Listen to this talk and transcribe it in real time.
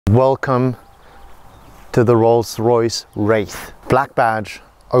Welcome to the Rolls-Royce Wraith. Black badge,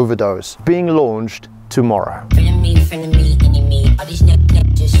 Overdose, being launched tomorrow. Enemy, enemy. All these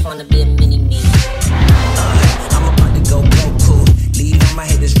niggas just wanna be a mini-me. I'm about to go cool. Leave on my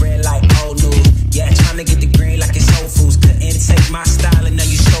head is red like old news. Yeah, trying to get the green like it's Whole Foods. Couldn't take my style and now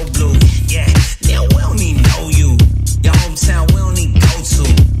you so blue. Yeah, now we don't even know you. Your hometown we don't need go to.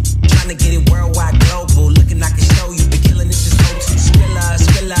 Trying to get it worldwide, global. Looking I can show you. Been killing this is go to.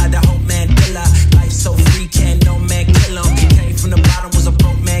 Skrilla, the whole man killer. Life so free, can't no man kill 'em. Came from the bottom, was a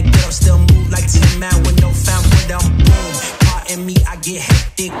broke man, get up. Still move like 10 man with no found window. Boom, pardon me, I get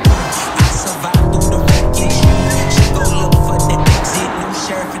hectic. I survive through the wreckage. She go look for the exit. New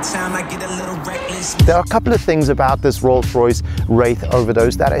sheriff in town, I get a little reckless. There are a couple of things about this Rolls-Royce Wraith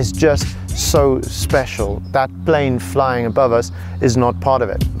Overdose that is just so special. That plane flying above us is not part of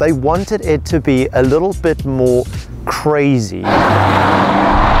it. They wanted it to be a little bit more crazy.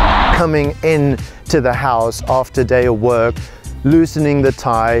 Coming in to the house after a day of work, loosening the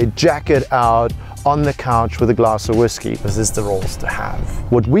tie, jacket out, on the couch with a glass of whiskey. This is the Rolls to have.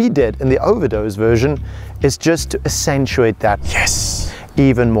 What we did in the Overdose version is just to accentuate that, yes,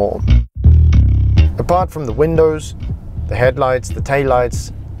 even more. Apart from the windows, the headlights, the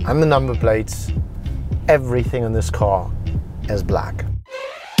taillights, and the number plates, everything in this car is black.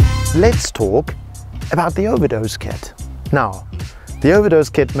 Let's talk about the Overdose kit. Now, the Overdose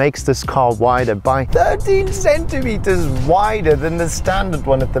kit makes this car wider by 13 centimeters wider than the standard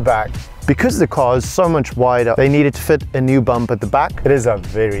one at the back. Because the car is so much wider, they needed to fit a new bumper at the back. It is a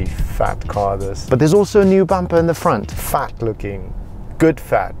very fat car, this. But there's also a new bumper in the front. Fat looking, good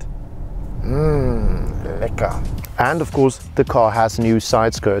fat. Lekker. And of course, the car has new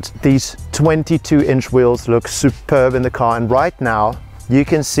side skirts. These 22-inch wheels look superb in the car, and right now, you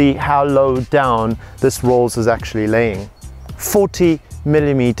can see how low down this Rolls is actually laying. 40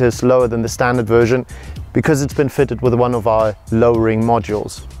 millimeters lower than the standard version because it's been fitted with one of our lowering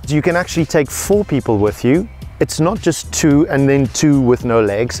modules. You can actually take 4 people with you. It's not just 2 and then 2 with no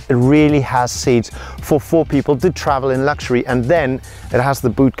legs. It really has seats for 4 people to travel in luxury, and then it has the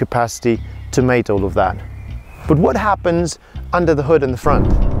boot capacity to mate all of that. But what happens under the hood in the front?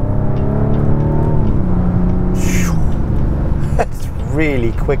 That's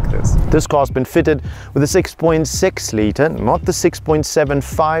really quick, this car's been fitted with a 6.6 litre, not the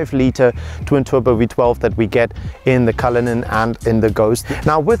 6.75 litre twin turbo V12 that we get in the Cullinan and in the Ghost.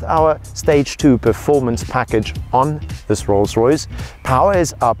 Now, with our stage 2 performance package on this Rolls-Royce, power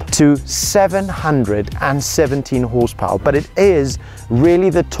is up to 717 horsepower, but it is really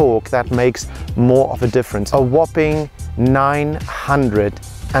the torque that makes more of a difference. A whopping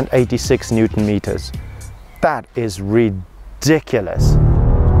 986 Newton meters. That is ridiculous.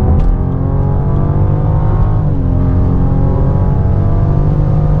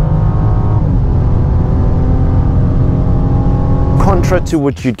 Contra to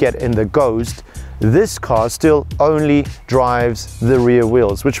what you'd get in the Ghost, this car still only drives the rear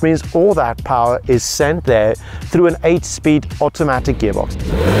wheels, which means all that power is sent there through an 8-speed automatic gearbox.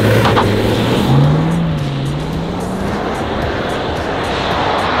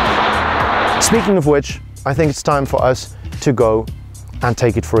 Speaking of which, I think it's time for us to go and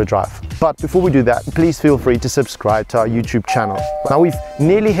take it for a drive. But before we do that, please feel free to subscribe to our YouTube channel. Now, we've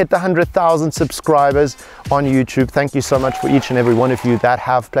nearly hit the 100,000 subscribers on YouTube. Thank you so much for each and every one of you that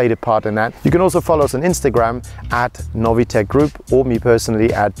have played a part in that. You can also follow us on Instagram at Novitec Group, or me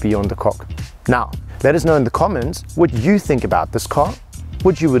personally at Beyond the Cock. Now, let us know in the comments what you think about this car,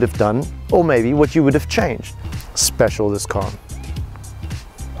 what you would have done, or maybe what you would have changed. Special, this car.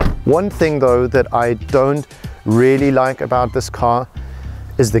 One thing though that I don't really like about this car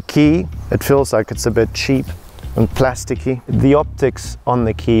is the key. It feels like it's a bit cheap and plasticky. The optics on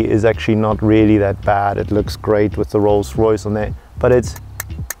the key is actually not really that bad. It looks great with the Rolls-Royce on there, but it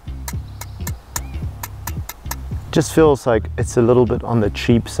just feels like it's a little bit on the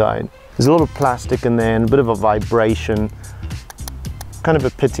cheap side. There's a little plastic in there and a bit of a vibration. Kind of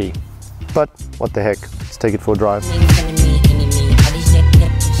a pity, but what the heck, let's take it for a drive.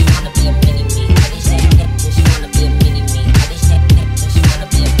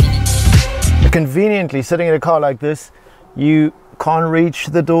 Conveniently, sitting in a car like this, you can't reach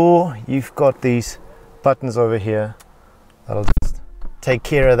the door. You've got these buttons over here that'll just take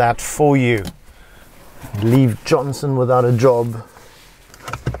care of that for you. Leave Johnson without a job.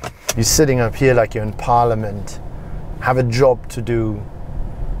 You're sitting up here like you're in Parliament, have a job to do,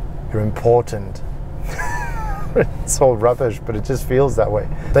 you're important. It's all rubbish, but it just feels that way.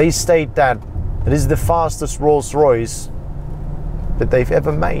 They state that it is the fastest Rolls-Royce that they've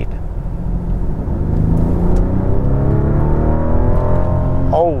ever made.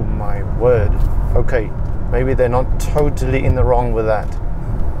 Oh Oh my word. Okay, maybe they're not totally in the wrong with that.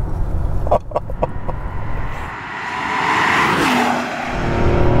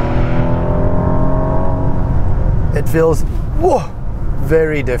 It feels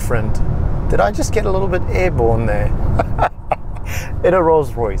very different. Did I just get a little bit airborne there? In a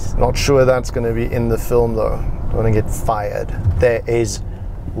Rolls Royce. Not sure that's going to be in the film though. Don't want to get fired. There is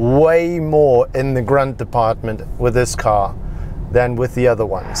way more in the grunt department with this car than with the other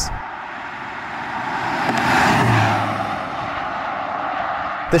ones.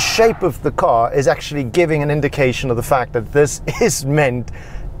 The shape of the car is actually giving an indication of the fact that this is meant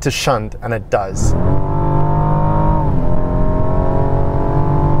to shunt, and it does.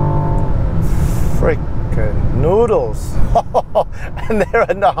 Frickin' noodles. And they're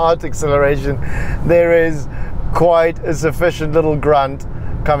under hard acceleration. There is quite a sufficient little grunt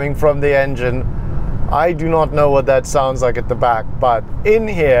coming from the engine. I do not know what that sounds like at the back, but in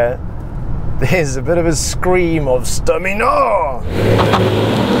here there's a bit of a scream of stamina.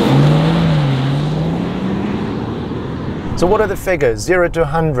 So what are the figures? 0 to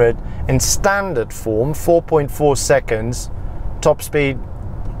 100 in standard form, 4.4 seconds. Top speed,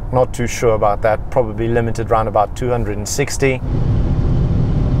 not too sure about that, probably limited around about 260.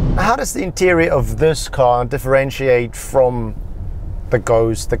 How does the interior of this car differentiate from the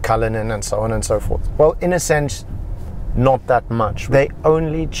Ghost, the Cullinan, and so on and so forth? Well, in a sense, not that much. They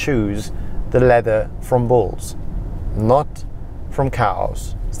only choose the leather from bulls, not from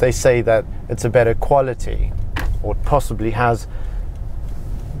cows. They say that it's a better quality, or possibly has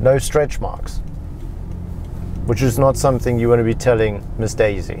no stretch marks, which is not something you want to be telling Miss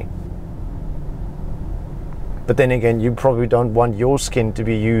Daisy. But then again, you probably don't want your skin to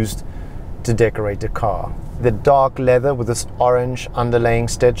be used to decorate a car. The dark leather with this orange underlaying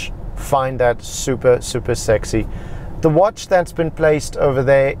stitch, find that super, super sexy. The watch that's been placed over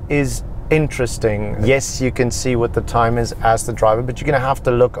there is interesting. Yes, you can see what the time is as the driver, but you're going to have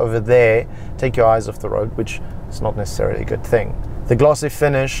to look over there, take your eyes off the road, which is not necessarily a good thing. The glossy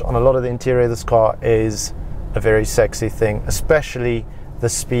finish on a lot of the interior of this car is a very sexy thing, especially the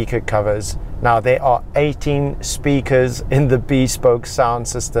speaker covers. Now, there are 18 speakers in the bespoke sound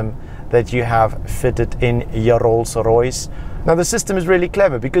system that you have fitted in your Rolls Royce. Now, the system is really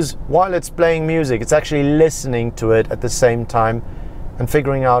clever because while it's playing music, it's actually listening to it at the same time and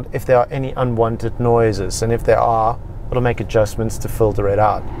figuring out if there are any unwanted noises, and if there are, it'll make adjustments to filter it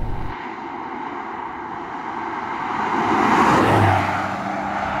out.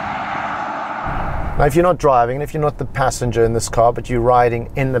 Now, if you're not driving, if you're not the passenger in this car, but you're riding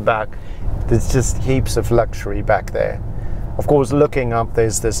in the back, there's just heaps of luxury back there. Of course, looking up,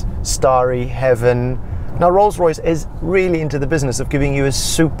 there's this starry heaven. Now, Rolls-Royce is really into the business of giving you a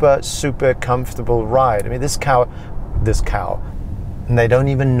super, super comfortable ride. I mean, this cow, and they don't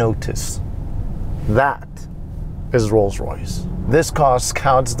even notice. That is Rolls-Royce. This car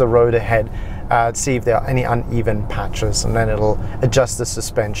scouts the road ahead to see if there are any uneven patches, and then it'll adjust the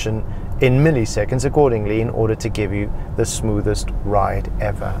suspension in milliseconds accordingly in order to give you the smoothest ride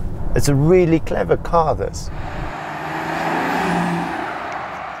ever. It's a really clever car, this.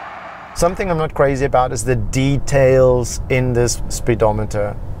 Something I'm not crazy about is the details in this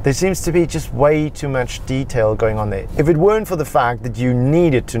speedometer. There seems to be just way too much detail going on there. If it weren't for the fact that you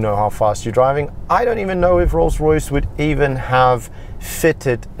needed to know how fast you're driving, I don't even know if Rolls-Royce would even have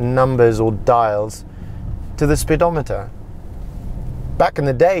fitted numbers or dials to the speedometer. Back in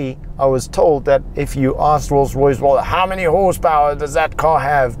the day, I was told that if you asked Rolls-Royce, well, how many horsepower does that car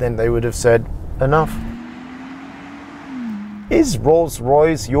have? Then they would have said, enough. Is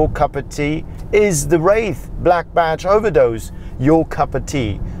Rolls-Royce your cup of tea? Is the Wraith Black Badge Overdose your cup of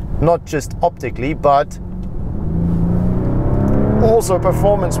tea? Not just optically, but also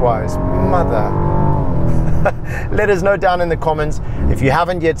performance-wise. Mother. Let us know down in the comments. If you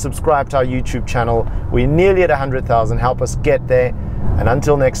haven't yet subscribed to our YouTube channel, we're nearly at 100,000. Help us get there. And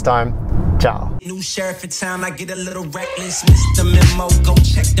until next time, ciao. New sheriff in town, I get a little reckless. Missed the memo, go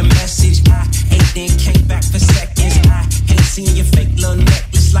check the message. I ate then came back for seconds. I ain't seen your fake little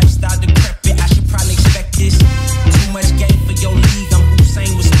necklace. Lifestyle decrepit, I should probably expect this. Too much game for your league. I'm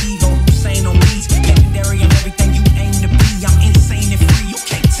Hussein with Steve, Hussein on beats. Legendary, I'm everything you aim to be. I'm insane and free, you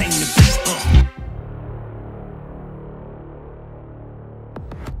can't tame the beast.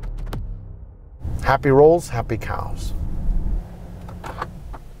 Happy rolls, happy cows.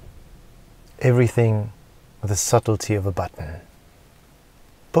 Everything with the subtlety of a button.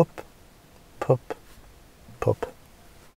 Poop, poop, poop.